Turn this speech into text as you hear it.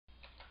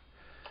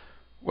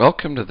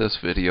Welcome to this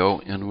video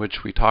in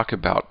which we talk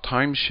about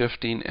time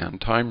shifting and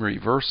time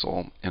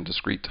reversal in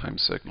discrete time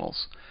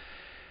signals.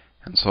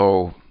 And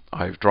so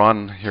I've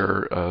drawn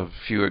here a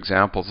few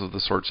examples of the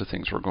sorts of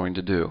things we're going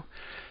to do.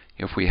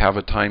 If we have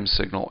a time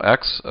signal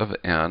x of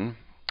n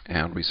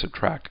and we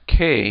subtract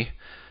k,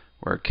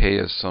 where k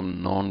is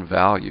some known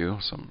value,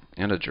 some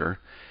integer,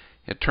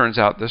 it turns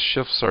out this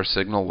shifts our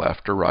signal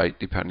left or right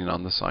depending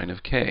on the sign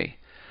of k.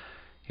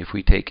 If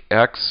we take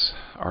x,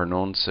 our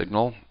known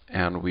signal,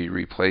 and we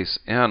replace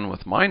n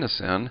with minus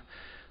n,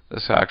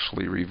 this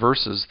actually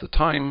reverses the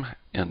time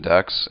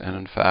index, and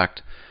in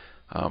fact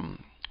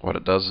what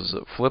it does is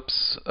it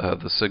flips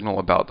the signal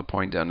about the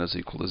point n is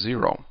equal to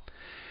 0.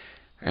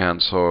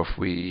 And so if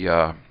we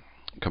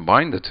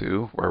combine the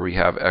two, where we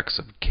have x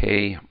of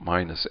k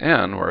minus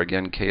n, where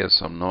again k is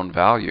some known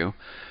value,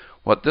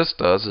 what this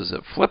does is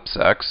it flips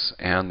x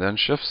and then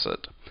shifts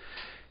it.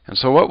 And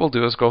so what we'll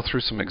do is go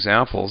through some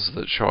examples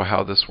that show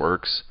how this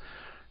works,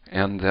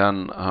 and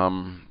then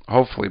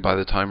hopefully by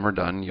the time we're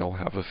done you'll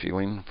have a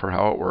feeling for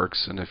how it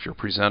works. And if you're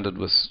presented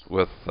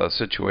with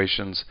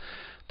situations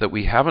that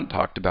we haven't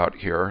talked about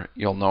here,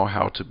 you'll know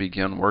how to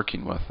begin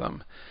working with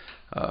them,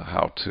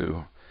 how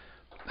to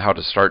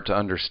start to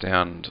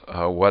understand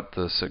what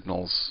the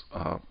signals,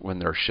 when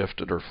they're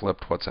shifted or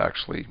flipped,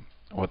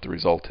 what the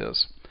result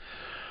is.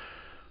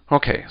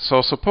 Okay,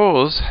 so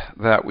suppose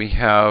that we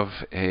have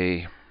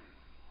a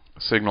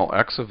signal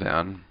x of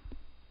n,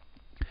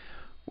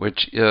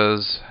 which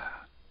is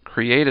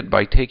created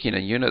by taking a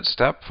unit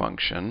step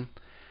function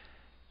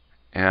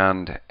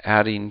and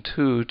adding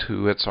 2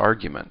 to its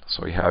argument.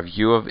 So we have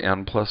u of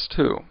n plus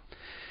 2.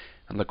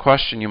 And the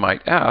question you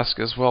might ask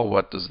is, well,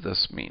 what does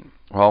this mean?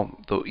 Well,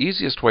 the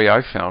easiest way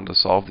I've found to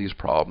solve these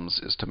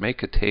problems is to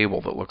make a table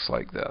that looks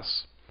like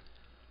this.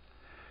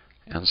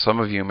 And some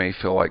of you may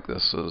feel like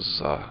this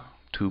is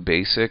too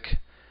basic.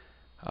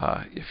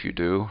 If you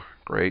do,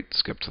 great,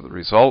 skip to the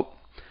result.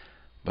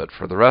 But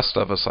for the rest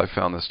of us, I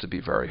found this to be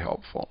very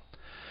helpful.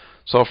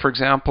 So for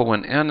example,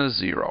 when n is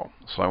 0,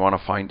 so I want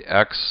to find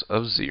x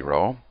of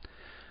 0,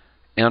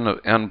 n of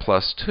n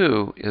plus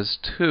 2 is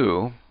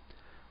 2.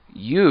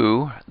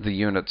 U, the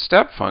unit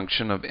step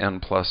function of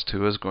n plus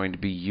 2, is going to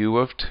be u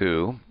of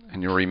 2.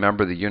 And you'll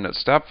remember the unit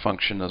step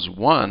function is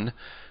 1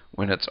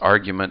 when its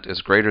argument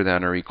is greater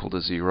than or equal to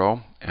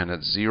 0, and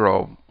it's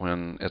 0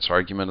 when its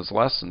argument is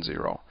less than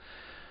 0.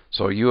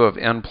 So u of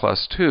n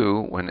plus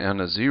 2, when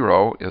n is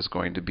 0, is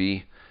going to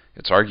be,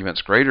 its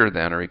argument's greater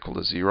than or equal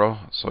to 0,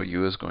 so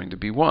u is going to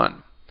be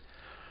 1.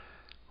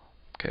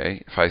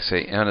 Okay, if I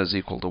say n is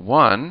equal to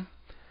 1,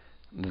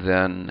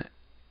 then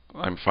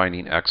I'm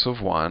finding x of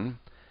 1.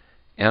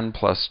 n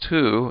plus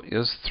 2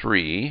 is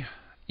 3.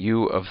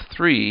 u of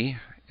 3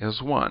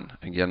 is 1.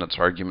 Again, its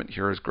argument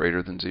here is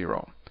greater than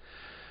 0.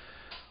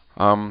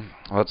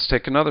 Let's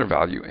take another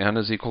value. N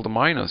is equal to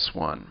minus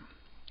 1.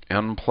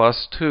 n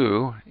plus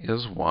 2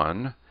 is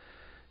 1.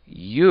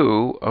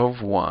 u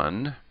of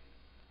 1,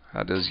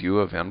 that is u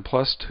of n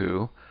plus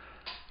 2,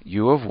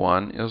 u of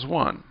 1 is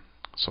 1.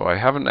 So I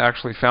haven't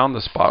actually found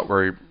the spot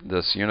where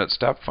this unit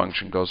step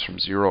function goes from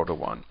 0 to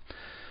 1.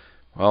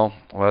 Well,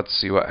 let's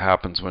see what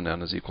happens when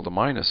n is equal to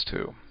minus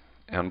 2.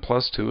 n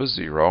plus 2 is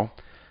 0.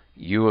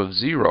 u of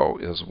 0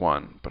 is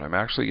 1. But I'm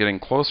actually getting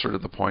closer to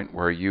the point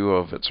where u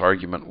of its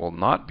argument will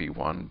not be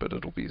 1, but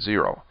it'll be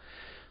 0.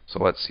 So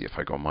let's see if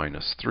I go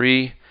minus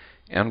 3.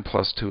 n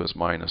plus 2 is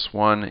minus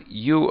 1.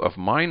 u of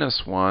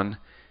minus 1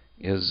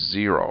 is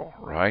 0,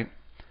 right?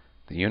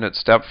 The unit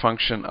step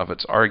function of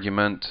its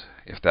argument,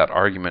 if that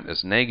argument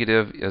is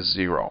negative, is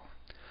 0.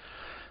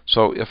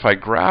 So if I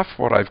graph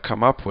what I've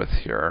come up with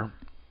here,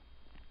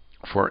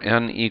 for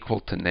n equal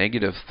to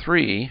negative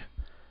 3,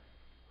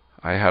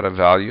 I had a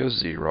value of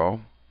 0.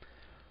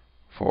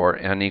 For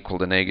n equal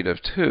to negative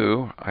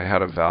 2, I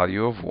had a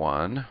value of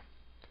 1.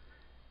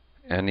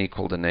 n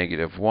equal to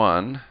negative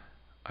 1,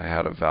 I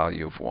had a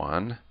value of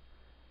 1.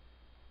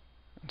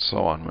 And so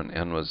on. When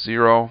n was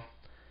 0,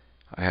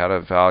 I had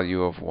a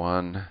value of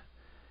 1.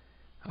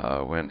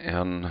 When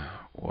n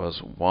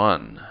was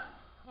 1,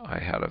 I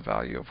had a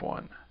value of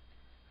 1.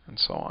 And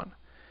so on.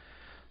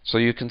 So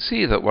you can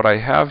see that what I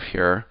have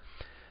here,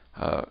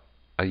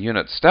 a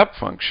unit step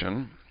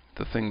function,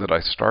 the thing that I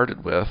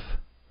started with,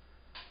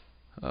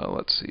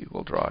 let's see,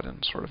 we'll draw it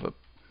in sort of a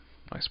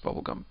nice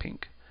bubblegum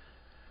pink,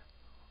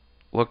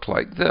 looked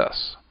like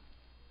this.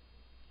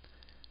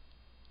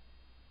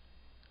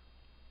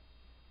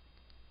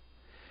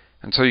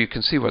 And so you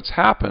can see what's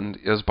happened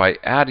is by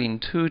adding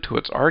 2 to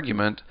its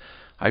argument,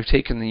 I've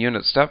taken the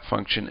unit step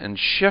function and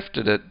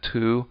shifted it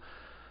to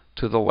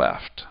the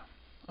left.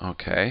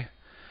 Okay,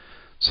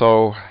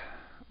 so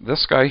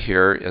this guy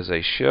here is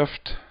a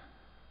shift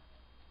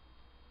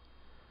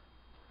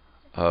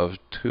of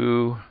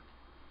 2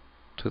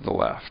 to the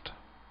left.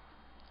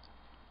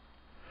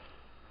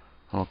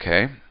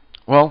 Okay,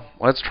 well,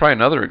 let's try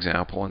another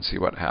example and see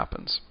what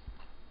happens.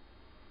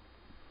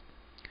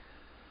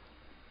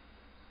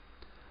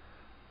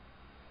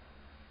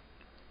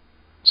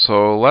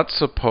 So let's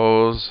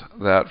suppose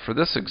that for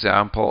this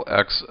example,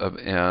 x of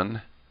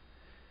n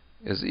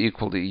is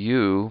equal to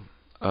u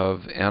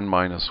of n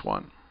minus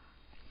 1.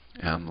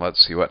 And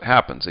let's see what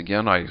happens.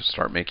 Again, I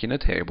start making a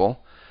table.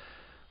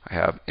 I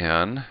have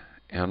n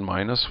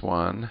minus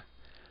 1,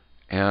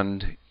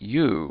 and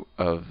u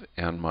of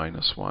n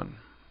minus 1.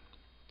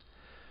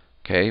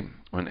 Okay,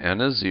 when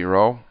n is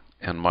 0,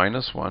 n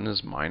minus 1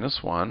 is minus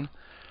 1.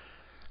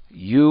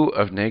 U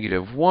of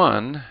negative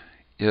 1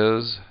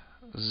 is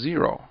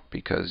 0,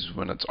 because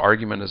when its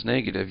argument is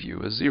negative, u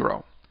is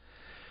 0.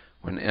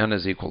 When n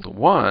is equal to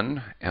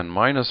 1, n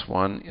minus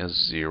 1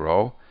 is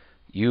 0.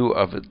 U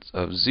of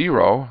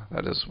 0,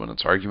 that is when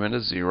its argument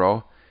is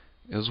 0,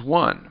 is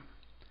 1.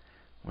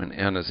 When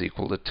n is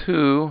equal to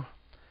 2,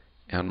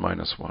 n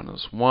minus 1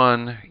 is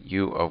 1.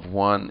 U of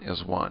 1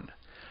 is 1.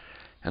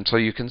 And so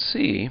you can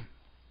see,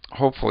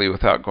 hopefully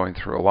without going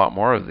through a lot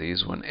more of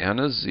these, when n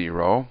is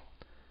 0,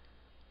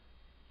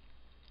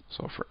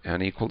 so for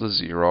n equal to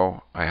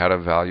 0, I had a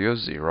value of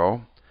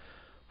 0.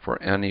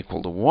 For n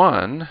equal to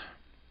 1,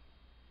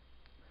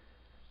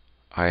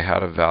 I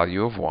had a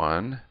value of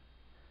 1.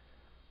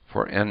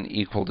 For n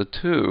equal to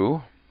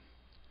 2,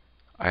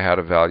 I had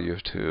a value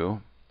of 2,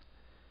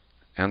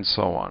 and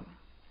so on.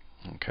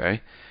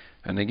 Okay,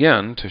 and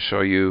again, to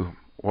show you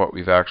what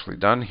we've actually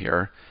done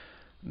here,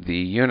 the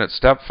unit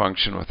step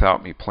function,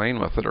 without me playing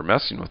with it or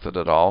messing with it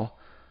at all,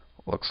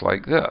 looks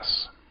like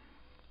this.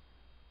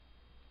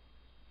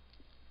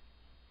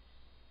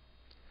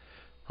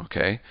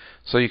 Okay,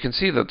 so you can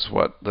see that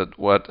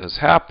what has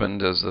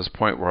happened is this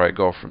point where I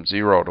go from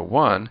 0 to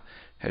 1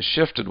 has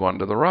shifted 1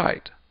 to the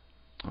right.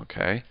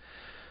 Okay,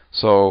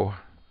 so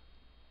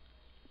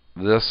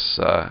this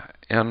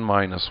n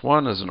minus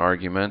 1 as an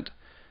argument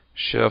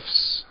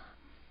shifts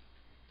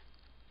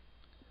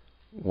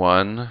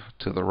 1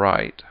 to the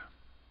right.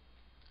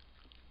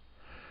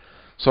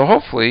 So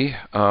hopefully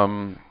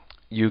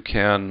you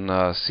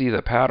can see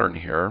the pattern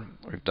here.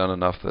 We've done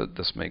enough that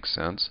this makes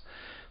sense.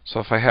 So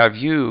if I have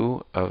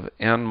u of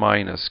n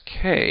minus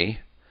k,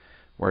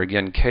 where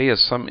again k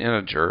is some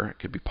integer, it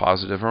could be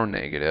positive or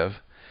negative,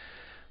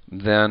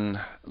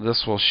 then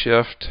this will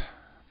shift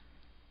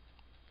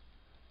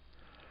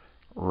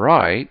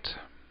right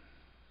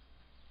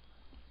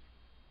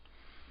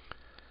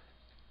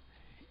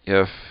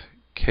if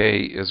k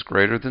is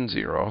greater than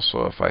 0.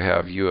 So if I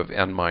have u of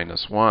n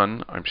minus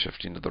 1, I'm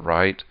shifting to the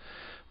right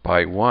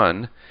by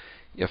 1.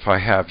 If I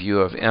have u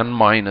of n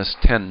minus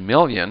 10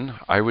 million,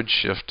 I would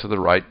shift to the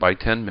right by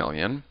 10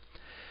 million.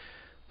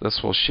 This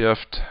will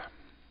shift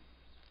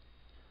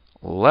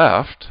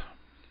left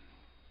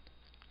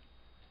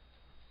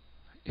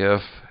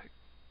if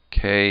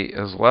k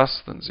is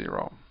less than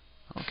 0.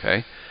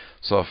 Okay,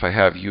 so if I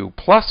have u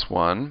plus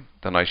 1,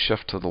 then I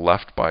shift to the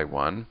left by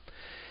 1.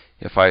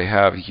 If I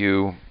have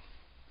u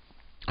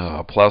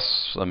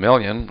plus a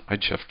million,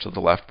 I'd shift to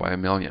the left by a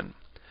million.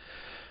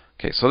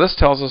 Okay, so this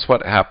tells us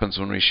what happens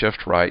when we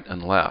shift right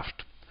and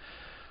left.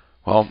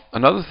 Well,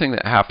 another thing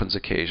that happens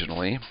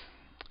occasionally,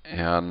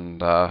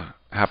 and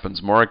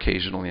happens more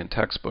occasionally in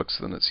textbooks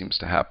than it seems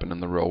to happen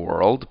in the real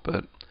world,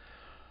 but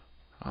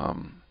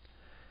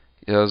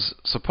is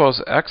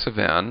suppose x of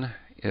n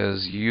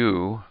is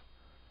u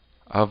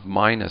of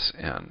minus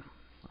n.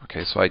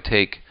 Okay, so I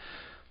take,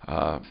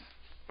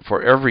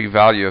 for every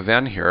value of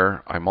n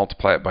here, I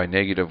multiply it by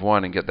negative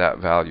 1 and get that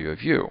value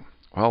of u.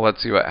 Well,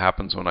 let's see what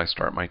happens when I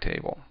start my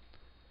table.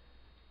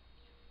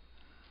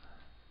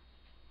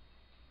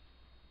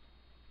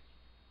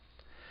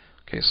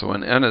 Okay, so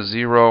when n is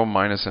 0,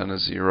 minus n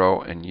is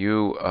 0, and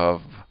u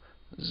of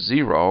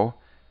 0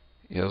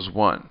 is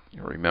 1.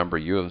 You remember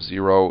u of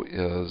 0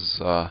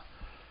 is,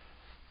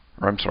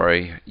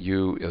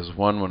 u is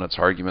 1 when its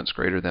argument's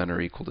greater than or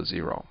equal to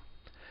 0.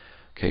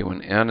 Okay,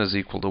 when n is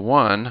equal to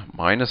 1,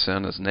 minus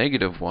n is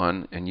negative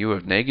 1, and u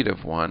of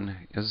negative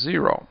 1 is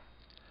 0.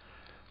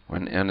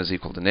 When n is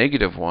equal to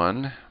negative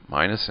 1,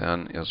 minus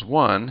n is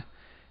 1,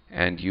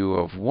 and u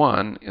of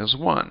 1 is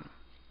 1.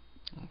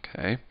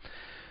 Okay.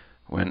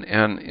 When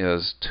n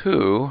is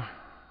 2,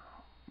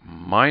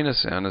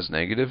 minus n is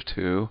negative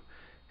 2,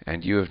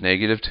 and u of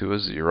negative 2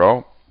 is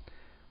 0.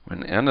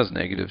 When n is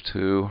negative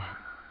 2,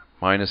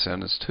 minus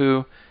n is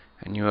 2,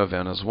 and u of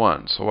n is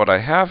 1. So what I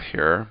have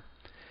here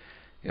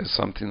is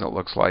something that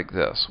looks like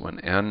this. When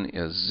n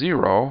is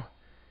 0,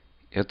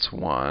 it's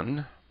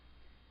 1.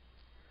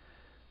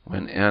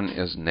 When n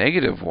is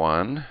negative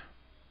 1,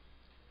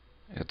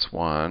 it's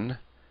 1.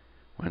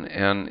 When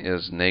n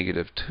is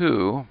negative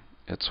 2,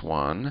 it's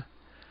 1.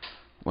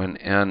 When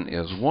n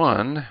is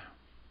 1,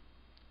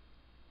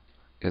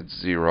 it's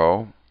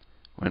 0.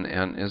 When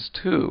n is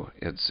 2,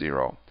 it's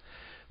 0.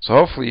 So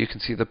hopefully you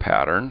can see the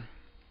pattern.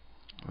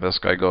 This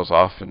guy goes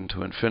off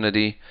into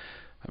infinity,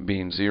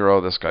 being 0.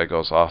 This guy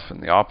goes off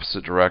in the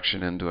opposite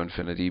direction into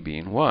infinity,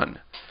 being 1.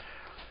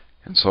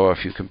 And so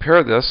if you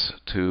compare this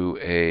to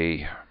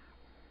a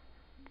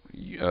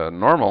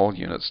normal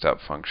unit step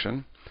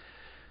function,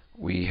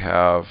 we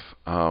have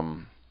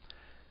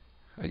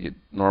a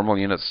normal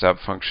unit step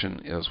function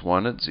is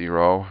 1 at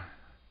 0,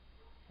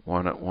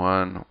 1 at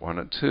 1, 1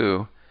 at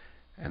 2,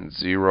 and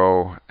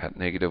 0 at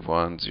negative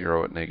 1,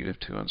 0 at negative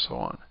 2, and so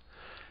on.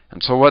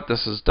 And so what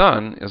this has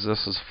done is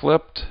this has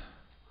flipped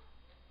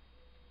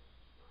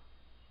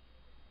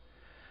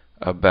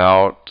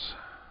about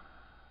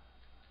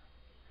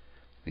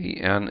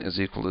the n is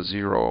equal to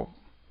 0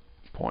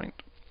 point.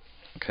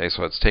 Okay,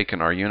 so it's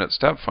taken our unit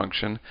step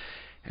function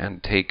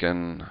and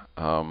taken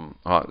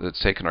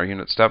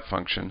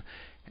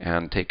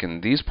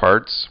these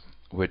parts,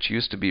 which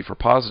used to be for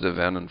positive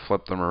n, and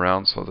flipped them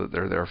around so that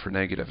they're there for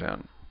negative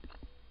n.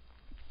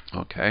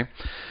 Okay.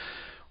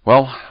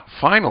 Well,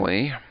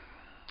 finally,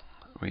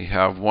 we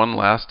have one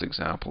last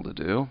example to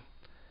do,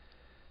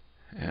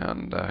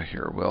 and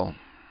here we'll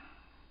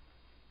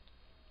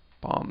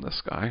bomb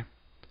this guy.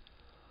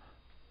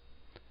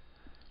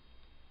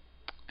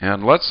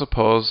 And let's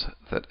suppose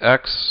that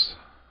x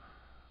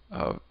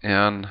of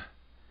n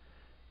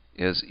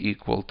is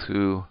equal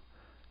to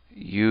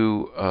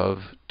u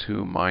of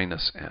 2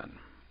 minus n.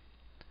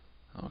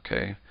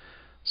 Okay,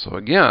 so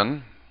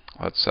again,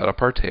 let's set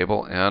up our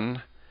table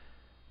n,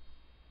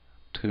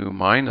 2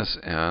 minus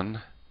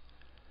n,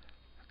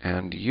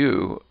 and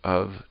u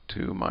of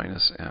 2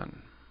 minus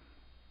n.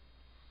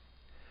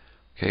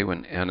 Okay,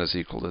 when n is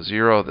equal to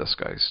 0, this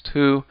guy's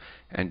 2,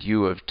 and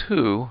u of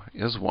 2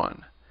 is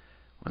 1.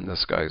 When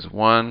this guy is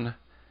 1,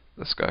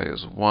 this guy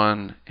is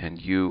 1,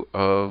 and u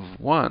of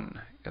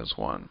 1 is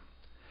 1.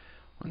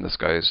 When this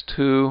guy is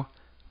 2,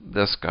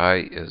 this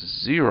guy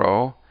is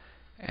 0,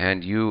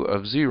 and u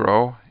of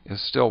 0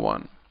 is still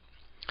 1.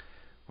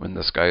 When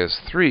this guy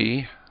is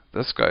 3,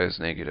 this guy is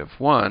negative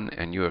 1,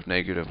 and u of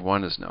negative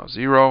 1 is now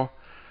 0.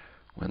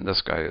 When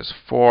this guy is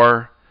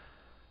 4,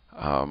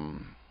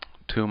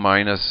 2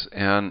 minus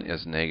n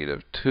is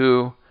negative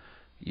 2.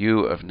 U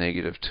of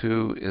negative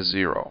 2 is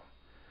 0.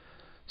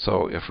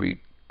 So if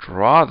we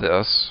draw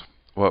this,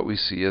 what we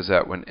see is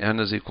that when n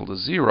is equal to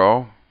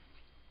 0,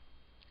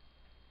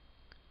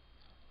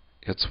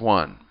 it's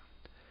 1.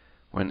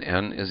 When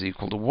n is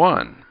equal to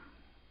 1,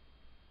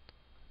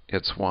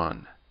 it's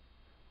 1.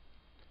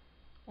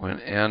 When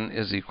n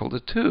is equal to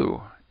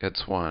 2,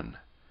 it's 1.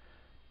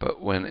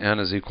 But when n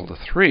is equal to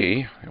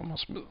 3, I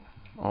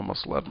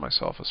almost led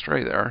myself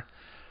astray there,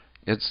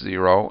 it's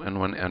 0. And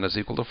when n is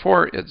equal to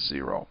 4, it's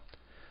 0.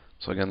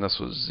 So again, this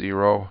was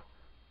 0,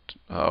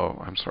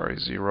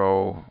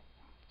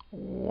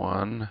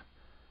 1,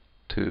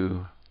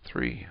 2,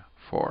 3,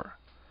 4.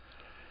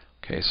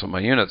 Okay, so my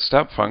unit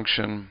step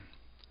function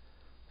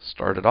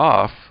started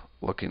off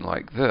looking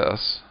like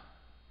this.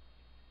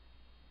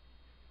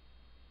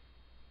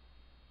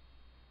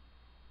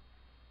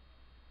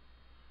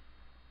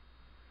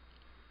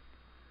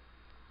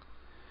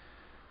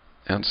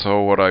 And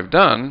so what I've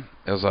done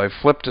is I've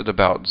flipped it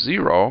about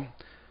 0.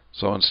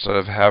 So instead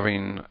of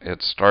having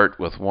it start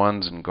with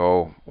 1s and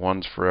go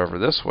 1s forever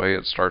this way,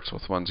 it starts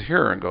with 1s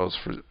here and goes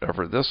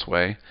forever this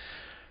way.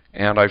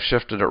 And I've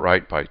shifted it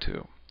right by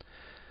 2.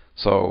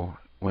 So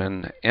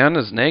when n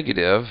is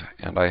negative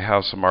and I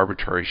have some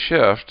arbitrary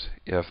shift,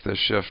 if this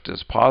shift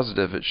is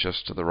positive, it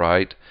shifts to the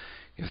right.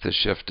 If this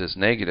shift is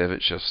negative,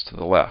 it shifts to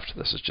the left.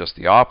 This is just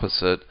the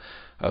opposite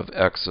of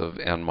x of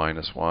n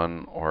minus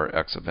 1 or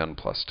x of n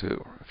plus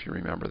 2, if you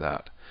remember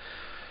that.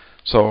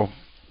 So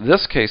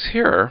this case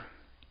here,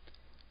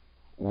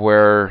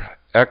 where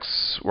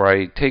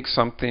I take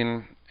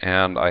something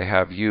and I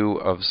have u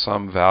of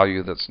some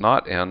value that's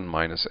not n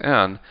minus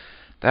n,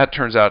 that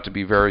turns out to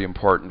be very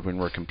important when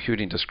we're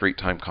computing discrete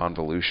time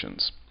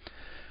convolutions,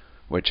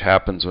 which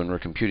happens when we're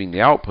computing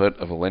the output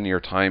of a linear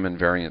time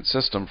invariant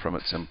system from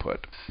its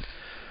input.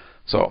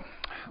 So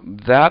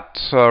that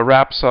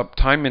wraps up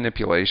time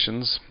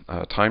manipulations,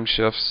 time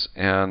shifts,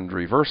 and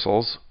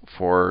reversals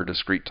for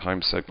discrete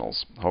time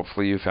signals.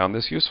 Hopefully you found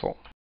this useful.